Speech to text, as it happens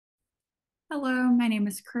Hello, my name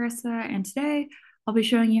is Carissa, and today I'll be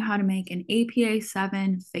showing you how to make an APA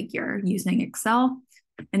 7 figure using Excel.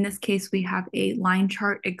 In this case, we have a line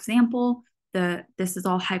chart example. This is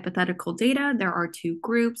all hypothetical data. There are two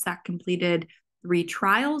groups that completed 3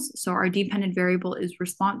 trials. So our dependent variable is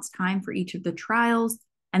response time for each of the trials,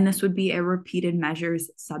 and this would be a repeated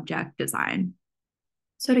measures subject design.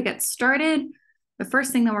 So to get started, the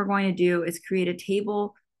first thing that we're going to do is create a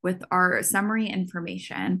table with our summary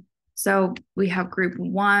information. So we have group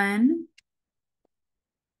 1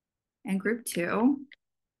 and group 2.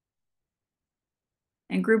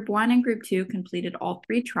 And group 1 and group 2 completed all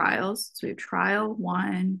 3 trials. So we have trial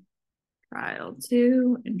 1, trial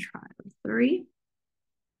 2, and trial 3.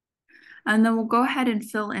 And then we'll go ahead and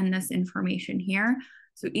fill in this information here.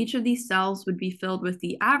 So each of these cells would be filled with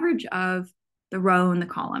the average of the row and the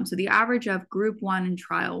column. So the average of group 1 and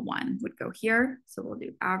trial 1 would go here. So we'll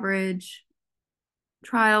do average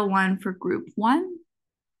trial 1 for group 1.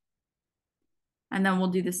 And then we'll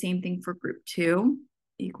do the same thing for group 2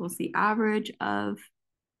 equals the average of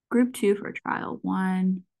group 2 for trial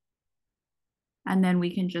 1. And then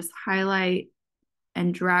we can just highlight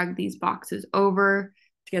and drag these boxes over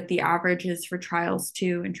to get the averages for trials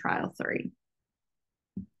 2 and trial 3.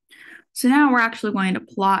 So now we're actually going to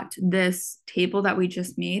plot this table that we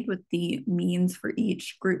just made with the means for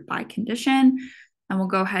each group by condition. And we'll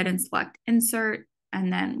go ahead and select insert,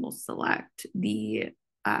 and then we'll select the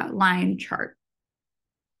line chart.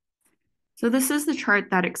 So this is the chart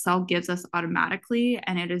that Excel gives us automatically,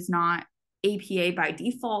 and it is not APA by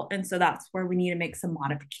default. And so that's where we need to make some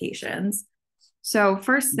modifications. So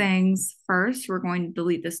first things first, we're going to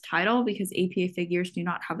delete this title because APA figures do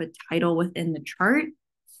not have a title within the chart.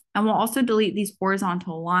 And we'll also delete these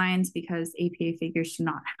horizontal lines because APA figures do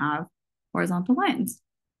not have horizontal lines.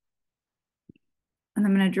 And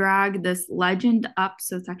I'm going to drag this legend up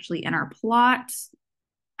so it's actually in our plot.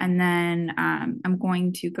 And then I'm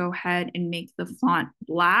going to go ahead and make the font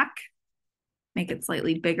black, make it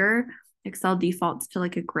slightly bigger. Excel defaults to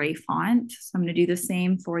like a gray font. So I'm going to do the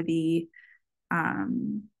same for the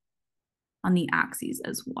on the axes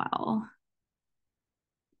as well.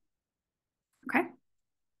 Okay.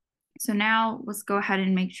 So now let's go ahead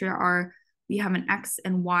and make sure we have an X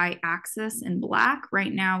and Y axis in black.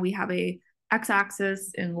 Right now we have a X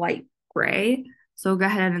axis in light gray. So go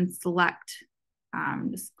ahead and select,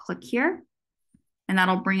 just click here, and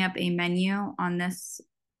that'll bring up a menu on this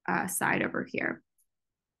side over here.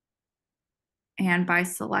 And by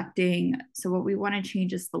selecting, so what we want to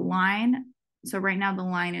change is the line. So right now the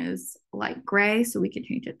line is light gray, so we can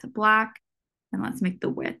change it to black. And let's make the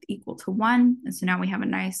width equal to 1. And so now we have a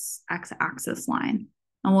nice X-axis line.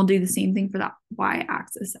 And we'll do the same thing for that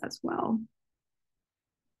Y-axis as well.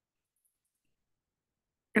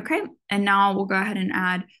 Okay, and now we'll go ahead and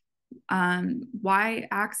add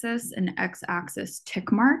Y-axis and X-axis tick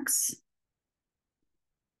marks.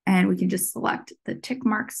 And we can just select the tick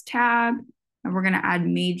marks tab, and we're going to add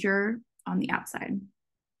major on the outside.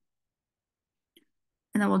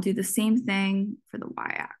 And then we'll do the same thing for the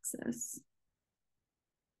Y-axis.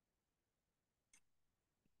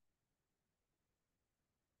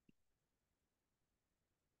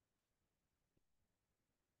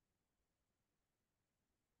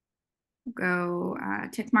 Go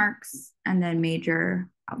tick marks and then major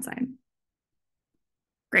outside.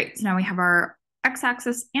 Great, so now we have our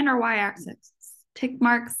X-axis and our Y-axis tick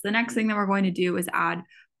marks. The next thing that we're going to do is add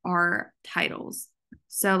our titles.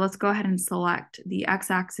 So let's go ahead and select the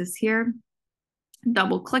X-axis here,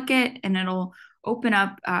 double click it, and it'll open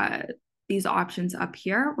up these options up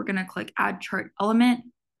here. We're gonna click add chart element,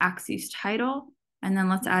 axis title, and then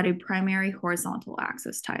let's add a primary horizontal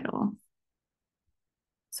axis title.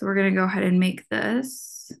 So we're going to go ahead and make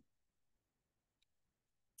this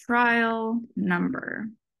trial number.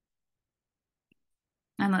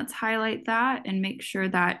 And let's highlight that and make sure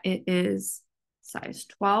that it is size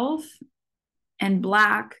 12 and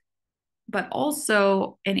black, but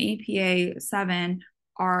also in APA 7,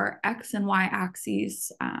 our X and Y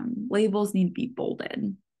axes labels need to be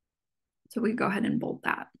bolded. So we go ahead and bold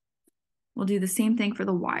that. We'll do the same thing for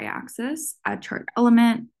the Y axis, add chart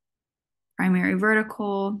element, primary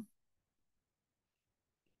vertical,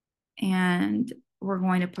 and we're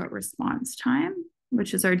going to put response time,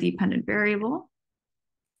 which is our dependent variable.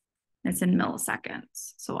 It's in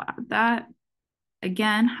milliseconds. So we'll add that.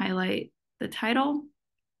 Again, highlight the title,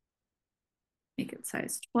 make it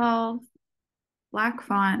size 12, black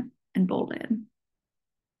font, and bolded.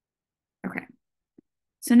 Okay.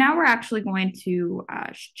 So now we're actually going to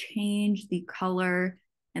change the color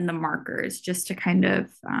and the markers just to kind of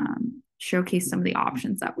showcase some of the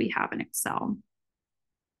options that we have in Excel.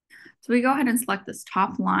 So we go ahead and select this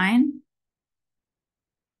top line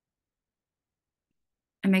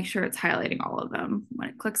and make sure it's highlighting all of them when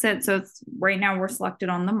it clicks it. So it's right now we're selected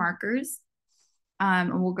on the markers.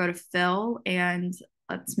 And we'll go to fill and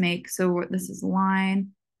let's make, so this is line.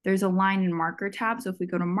 There's a line and marker tab. So if we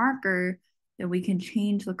go to marker, then we can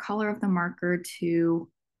change the color of the marker to,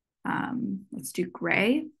 let's do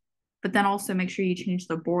gray, but then also make sure you change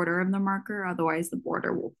the border of the marker. Otherwise the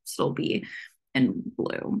border will still be in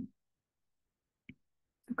blue.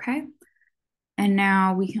 Okay. And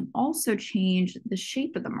now we can also change the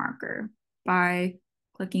shape of the marker by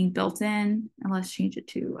clicking built in, and let's change it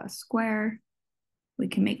to a square. We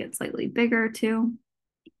can make it slightly bigger too.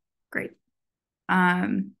 Great.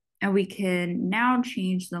 And we can now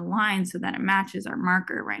change the line so that it matches our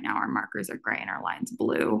marker. Right now our markers are gray and our line's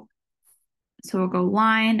blue. So we'll go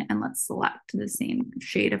line and let's select the same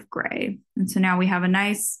shade of gray. And so now we have a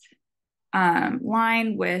nice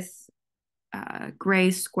line with gray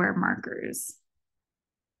square markers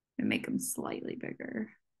and make them slightly bigger.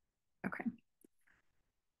 Okay.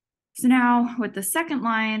 So now with the second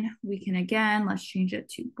line, we can again, let's change it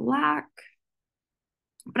to black,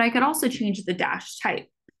 but I could also change the dash type.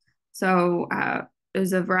 So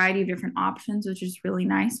there's a variety of different options, which is really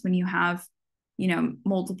nice when you have, you know,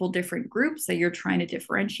 multiple different groups that you're trying to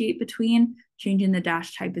differentiate between. Changing the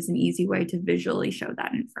dash type is an easy way to visually show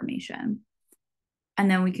that information. And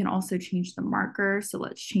then we can also change the marker. So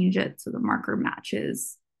let's change it so the marker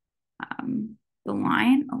matches the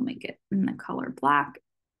line. I'll make it in the color black.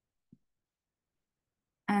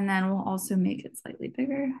 And then we'll also make it slightly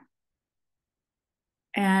bigger.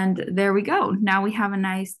 And there we go. Now we have a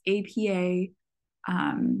nice APA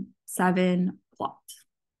 7 plot.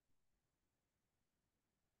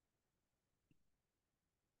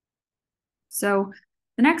 So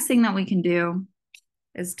the next thing that we can do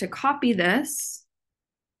is to copy this,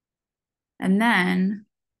 and then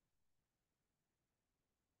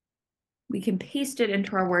we can paste it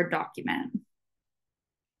into our Word document.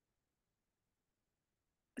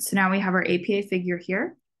 So now we have our APA figure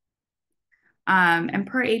here. And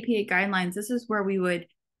per APA guidelines, this is where we would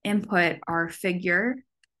input our figure.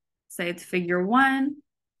 Say it's figure 1,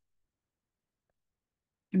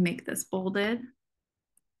 and make this bolded.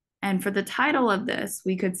 And for the title of this,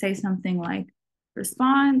 we could say something like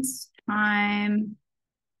response time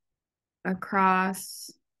across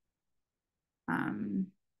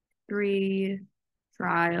 3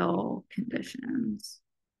 trial conditions.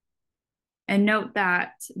 And note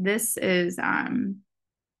that this is in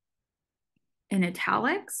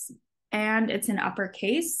italics and it's in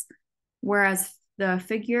uppercase, whereas the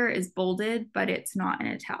figure is bolded, but it's not in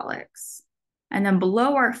italics. And then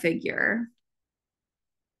below our figure,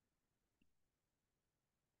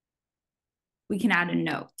 we can add a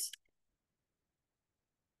note.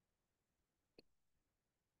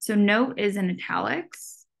 So note is in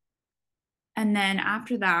italics. And then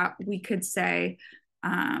after that, we could say,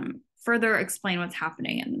 further explain what's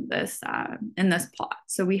happening in this plot.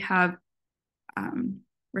 So we have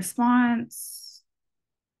response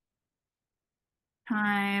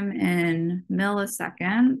time in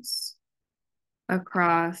milliseconds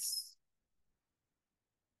across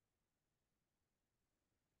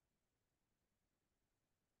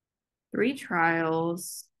three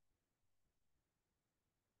trials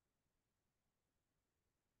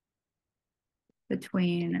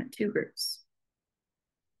between 2 groups.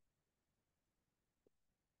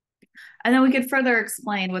 And then we could further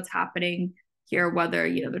explain what's happening here, whether,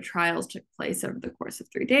 you know, the trials took place over the course of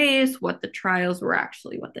 3 days, what the trials were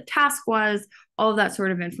actually, what the task was, all of that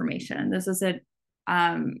sort of information. This is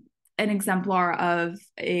an exemplar of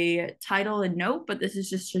a title and note, but this is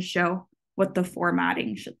just to show what the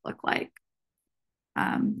formatting should look like.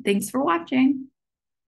 Thanks for watching.